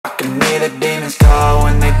can hear the demons call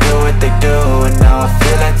when they do what they do. And now I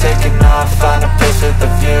feel like taking off, find a place with a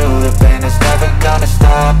view. The pain is never gonna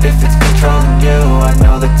stop if it's controlling you. I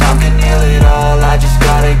know that time can heal it all, I just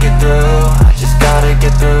gotta get through. I just gotta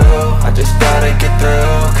get through, I just gotta get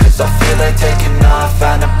through. Cause I feel like taking off,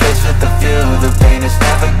 find a place with a view. The pain is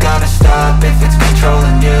never gonna stop if it's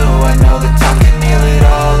controlling you. I know that time can heal it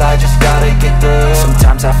all, I just gotta get through.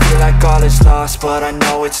 Sometimes I feel like all is lost, but I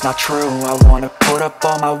know it's not true. I wanna put up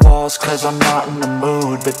all my walls cause I'm not in the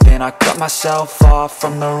mood, but then I cut myself off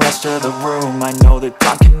from the rest of the room. I know that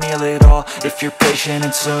time can heal it all if you're patient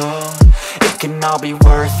and soon. It can all be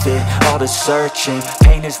worth it, all the searching.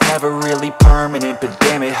 Pain is never really permanent, but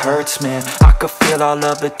damn it hurts, man. I could feel all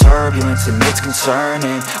of the turbulence and it's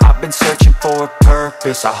concerning. I've been searching for a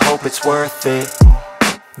purpose, I hope it's worth it.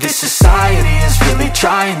 This society is really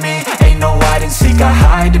trying me. Ain't no hide and seek, I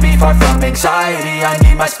hide to be far from anxiety. I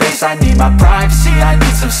need my space, I need my privacy. I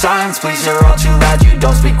need some silence, please, you're all too loud. You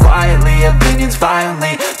don't speak quietly, opinions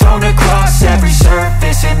violently thrown across every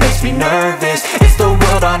surface. It makes me nervous, it's the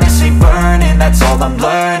world honestly burning. That's all I'm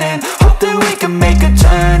learning, hope that we can make a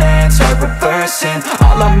turn and start reversing.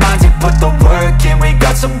 All our minds and put the work in, we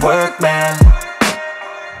got some work, man.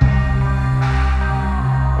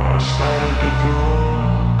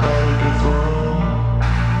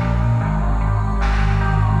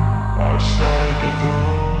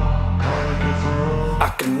 I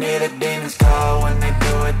can hear the demons call when they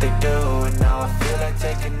do what they do. And now I feel like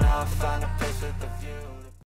taking off, find a